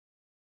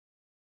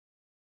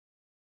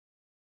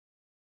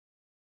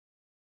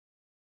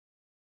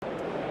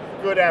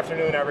Good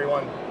afternoon,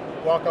 everyone.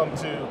 Welcome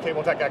to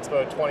Cable-Tec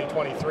Expo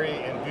 2023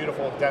 in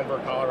beautiful Denver,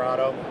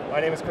 Colorado. My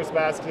name is Chris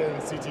Baskin,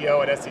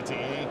 CTO at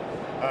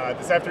SCTE.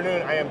 This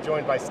afternoon, I am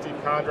joined by Steve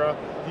Condra.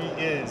 He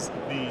is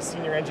the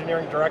Senior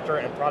Engineering Director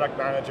and Product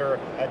Manager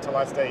at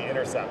Teleste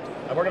Intercept.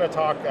 And we're going to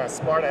talk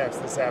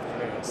smartamps this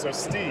afternoon. So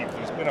Steve,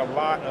 there's been a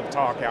lot of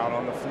talk out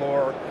on the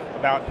floor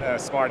about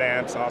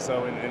smartamps,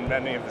 also in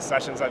many of the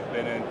sessions I've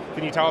been in.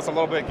 Can you tell us a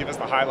little bit, give us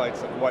the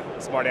highlights of what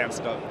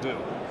smartamps do?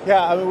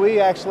 Yeah, I mean,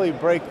 we actually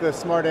break the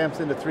smartamps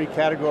into three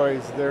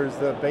categories. There's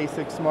the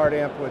basic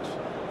smartamp, which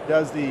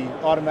does the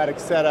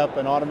automatic setup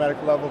and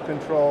automatic level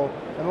control,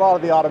 and a lot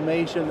of the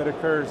automation that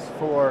occurs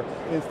for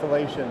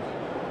installation.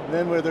 And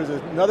then there's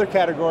another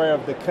category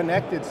of the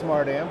connected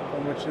smartamp,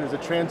 in which there's a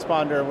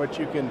transponder in which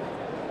you can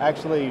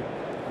actually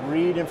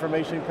read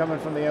information coming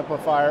from the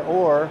amplifier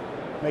or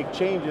make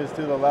changes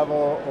to the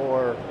level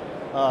or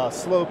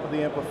slope of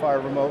the amplifier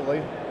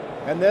remotely.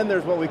 And then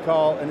there's what we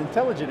call an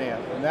intelligent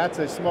amp, and that's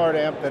a smart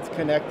amp that's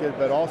connected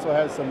but also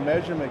has some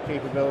measurement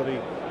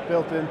capability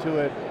built into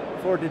it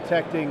for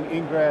detecting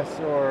ingress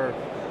or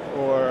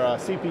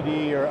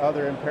CPD or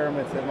other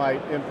impairments that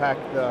might impact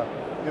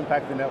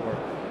the network.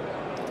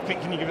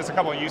 Can you give us a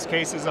couple of use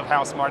cases of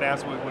how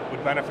smartamps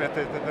would benefit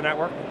the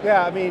network?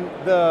 Yeah, I mean,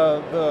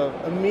 the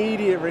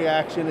immediate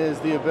reaction is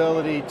the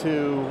ability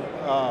to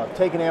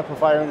take an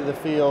amplifier into the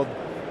field,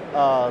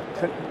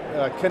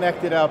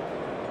 connect it up,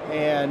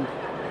 and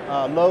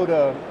load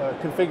a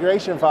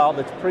configuration file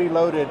that's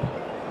preloaded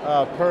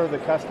per the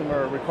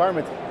customer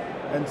requirements.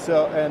 And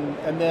so,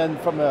 and then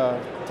from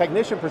a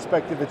technician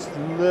perspective, it's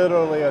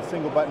literally a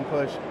single button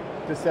push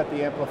to set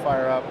the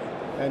amplifier up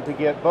and to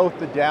get both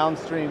the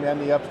downstream and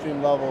the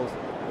upstream levels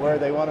where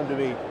they want them to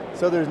be.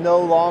 So there's no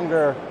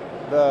longer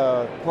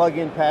the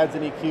plug-in pads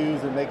and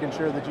EQs and making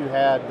sure that you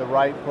had the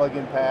right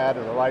plug-in pad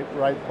or the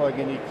right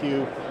plug-in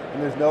EQ,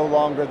 and there's no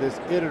longer this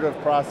iterative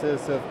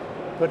process of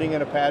putting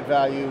in a pad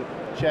value,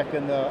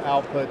 checking the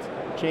outputs,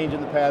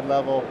 changing the pad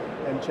level,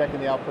 and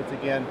checking the outputs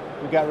again.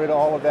 We got rid of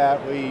all of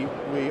that. We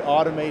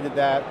automated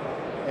that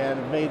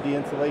and made the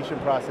installation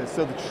process.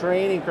 So the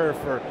training curve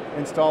for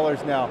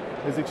installers now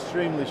is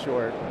extremely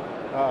short.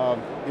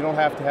 You don't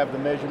have to have the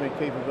measurement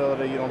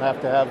capability. You don't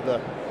have to have the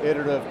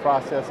iterative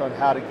process on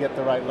how to get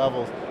the right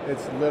levels.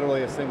 It's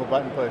literally a single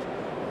button push.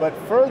 But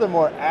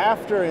furthermore,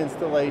 after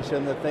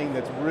installation, the thing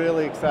that's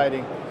really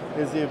exciting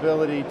is the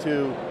ability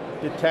to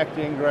detect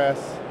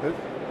ingress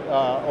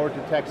or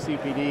detect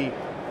CPD.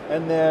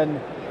 And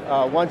then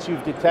once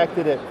you've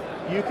detected it,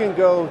 you can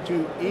go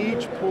to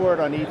each port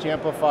on each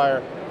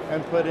amplifier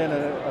and put in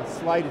a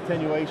slight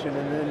attenuation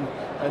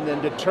and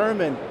then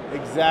determine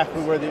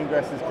exactly where the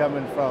ingress is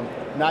coming from.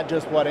 Not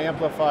just what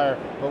amplifier,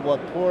 but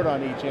what port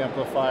on each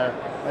amplifier,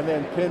 and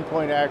then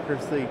pinpoint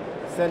accuracy,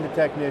 send a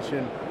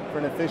technician for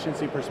an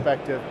efficiency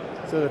perspective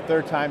so that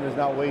their time is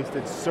not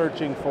wasted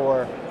searching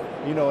for,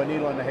 a needle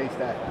in a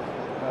haystack.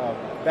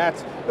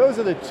 Those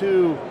are the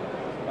two.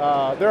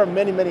 There are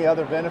many, many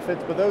other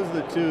benefits, but those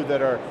are the two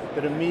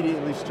that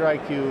immediately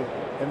strike you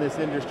in this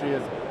industry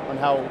is on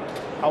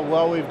how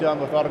well we've done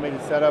with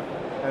automated setup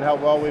and how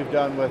well we've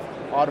done with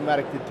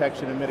automatic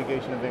detection and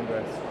mitigation of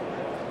ingress.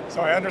 So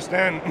I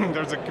understand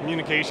there's a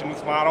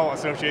communications model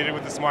associated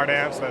with the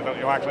smartamps that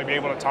you'll actually be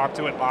able to talk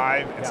to it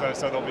live, and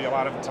so there'll be a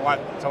lot of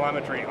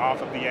telemetry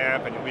off of the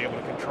amp, and you'll be able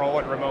to control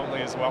it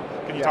remotely as well.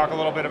 Can you talk a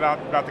little bit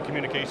about the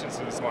communications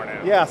to the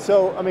smartamp? Yeah,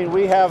 so I mean,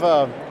 we have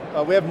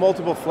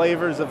multiple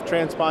flavors of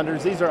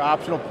transponders. These are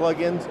optional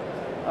plugins.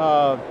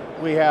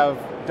 We have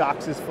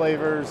DOCSIS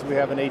flavors, we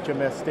have an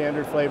HMS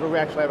standard flavor, we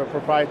actually have a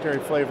proprietary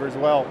flavor as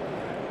well.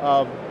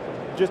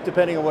 Just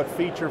depending on what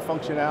feature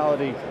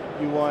functionality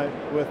you want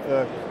with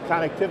the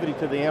connectivity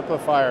to the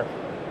amplifier.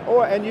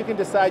 And you can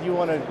decide you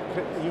want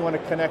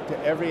to connect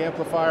to every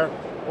amplifier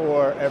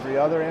or every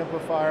other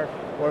amplifier,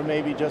 or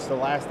maybe just the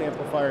last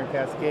amplifier in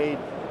cascade.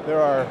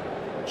 There are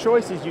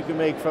choices you can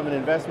make from an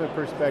investment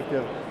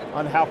perspective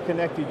on how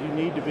connected you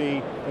need to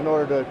be in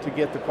order to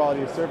get the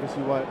quality of service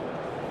you want.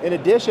 In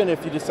addition,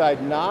 if you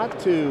decide not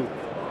to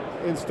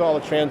install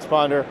a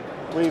transponder,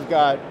 we've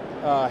got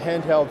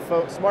handheld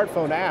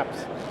smartphone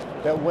apps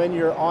that when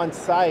you're on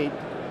site,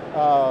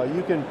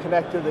 you can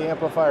connect to the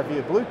amplifier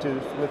via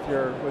Bluetooth with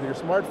your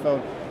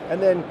smartphone and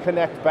then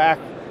connect back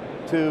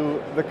to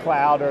the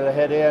cloud or the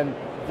head-end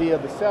via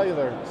the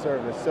cellular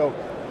service. So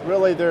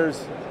really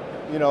there's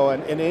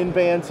an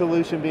in-band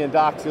solution being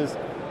DOCSIS,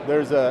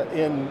 there's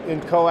an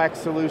in-coax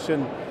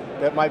solution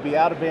that might be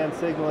out-of-band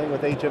signaling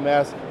with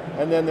HMS,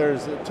 and then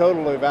there's a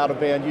totally of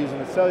out-of-band using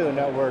the cellular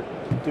network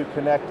to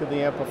connect to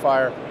the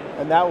amplifier.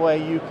 And that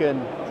way you can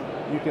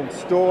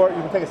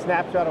take a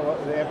snapshot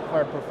of the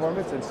amplifier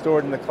performance and store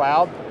it in the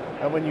cloud.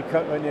 And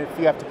if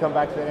you have to come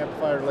back to the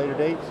amplifier at a later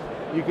date,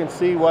 you can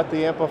see what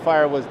the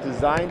amplifier was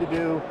designed to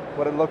do,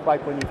 what it looked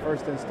like when you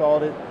first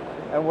installed it,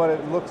 and what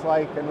it looks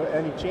like, and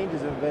any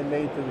changes have been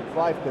made to its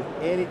life.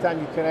 Because anytime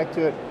you connect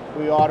to it,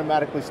 we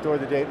automatically store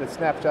the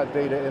snapshot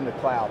data in the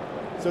cloud.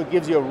 So it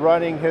gives you a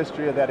running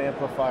history of that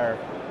amplifier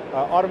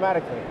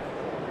automatically.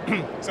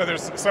 So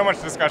there's so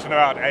much discussion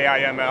about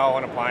AI, ML,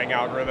 and applying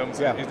algorithms.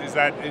 Yeah. Is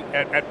that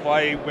at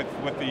play with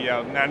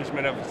the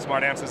management of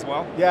smartamps as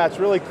well? Yeah, it's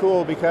really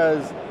cool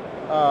because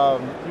you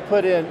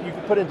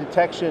can put in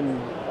detection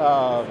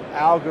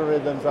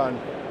algorithms on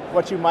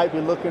what you might be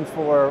looking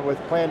for with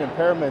planned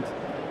impairments,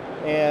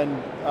 and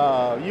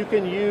you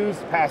can use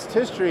past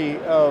history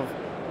of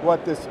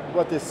what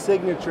this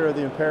signature of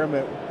the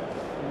impairment,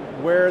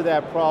 where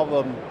that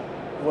problem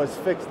was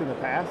fixed in the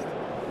past.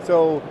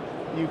 So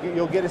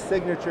you'll get a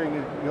signature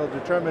and you'll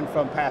determine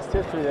from past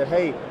history that,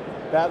 hey,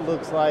 that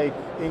looks like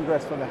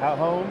ingress from the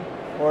home,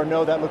 or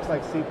no, that looks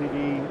like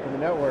CPD in the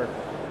network.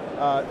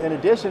 In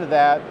addition to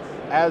that,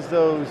 as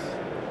those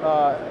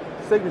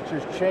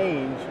signatures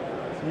change,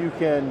 you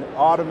can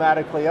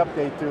automatically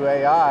update through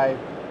AI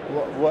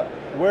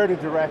where to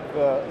direct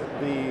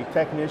the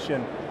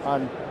technician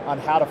on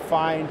how to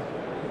find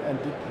and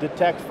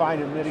detect,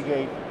 find, and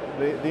mitigate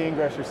the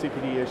ingress or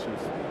CPD issues.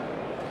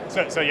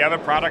 So you have a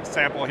product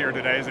sample here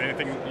today. Is there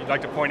anything you'd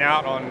like to point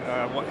out on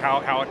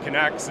how it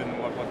connects and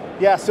what?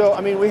 Yeah, so I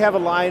mean, we have a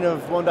line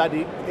of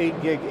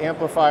 1.8 gig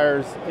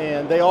amplifiers,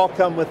 and they all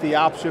come with the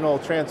optional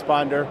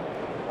transponder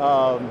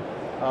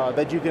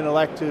that you can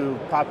elect to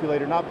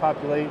populate or not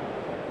populate.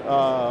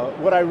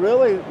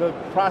 The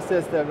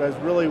process that has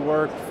really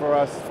worked for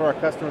us, for our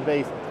customer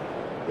base,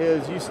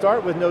 is you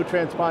start with no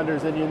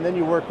transponders, and then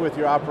you work with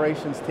your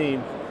operations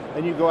team,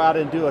 and you go out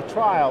and do a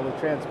trial with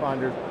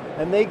transponders,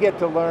 and they get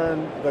to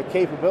learn the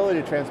capability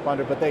of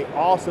transponder, but they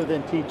also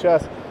then teach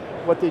us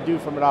what they do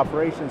from an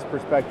operations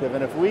perspective.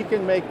 And if we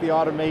can make the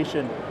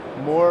automation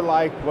more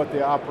like what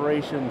the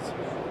operations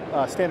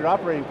standard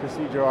operating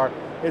procedure are,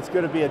 it's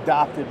going to be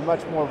adopted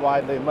much more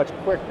widely and much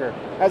quicker,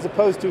 as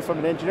opposed to from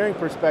an engineering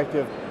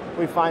perspective,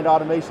 we find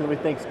automation that we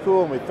think is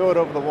cool and we throw it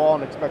over the wall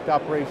and expect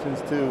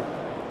operations to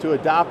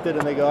adopt it,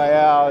 and they go,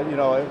 yeah, you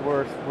know,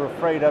 we're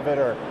afraid of it,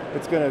 or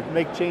it's going to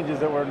make changes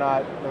that we're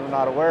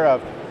not aware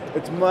of.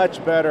 It's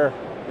much better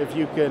if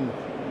you can,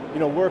 you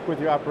know, work with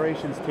your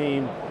operations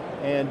team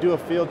and do a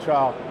field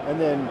trial, and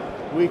then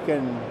we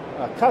can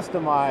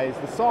customize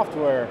the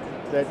software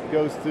that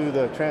goes through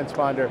the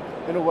transponder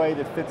in a way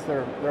that fits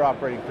their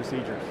operating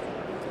procedures.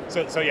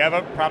 So you have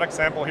a product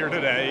sample here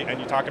today, and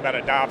you talked about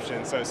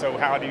adoption. So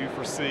how do you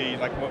foresee,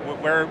 like,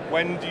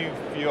 when do you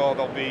feel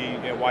there'll be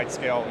wide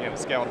scale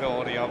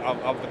scalability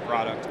of the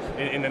product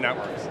in the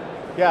networks?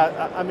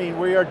 Yeah, I mean,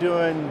 we are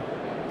doing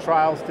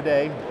trials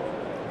today,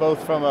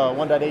 both from a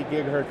 1.8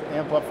 gigahertz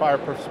amplifier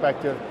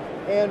perspective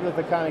and with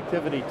the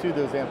connectivity to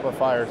those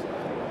amplifiers.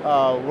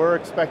 We're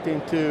expecting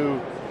to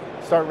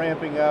start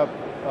ramping up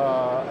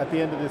at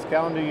the end of this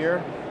calendar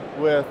year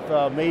with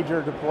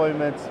major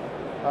deployments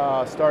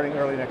starting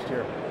early next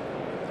year.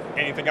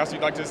 Anything else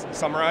you'd like to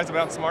summarize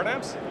about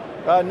smartamps?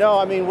 No,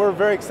 I mean, we're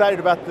very excited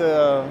about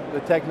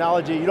the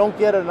technology. You don't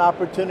get an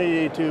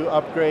opportunity to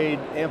upgrade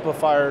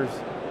amplifiers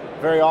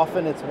very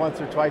often. It's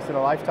once or twice in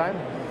a lifetime.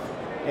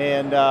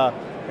 And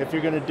if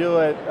you're going to do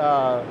it,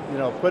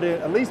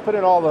 at least put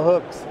in all the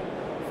hooks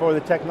for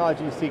the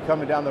technology you see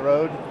coming down the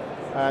road.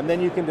 And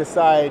then you can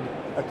decide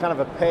a kind of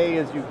a pay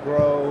as you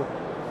grow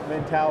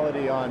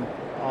mentality on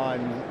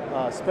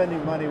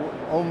spending money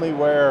only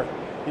where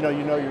you know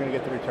you're going to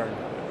get the return.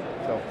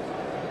 So,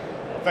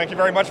 thank you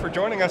very much for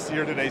joining us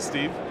here today,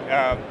 Steve,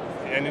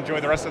 and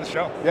enjoy the rest of the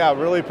show. Yeah,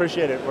 really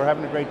appreciate it. We're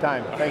having a great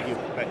time. Thank you.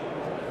 Thank you.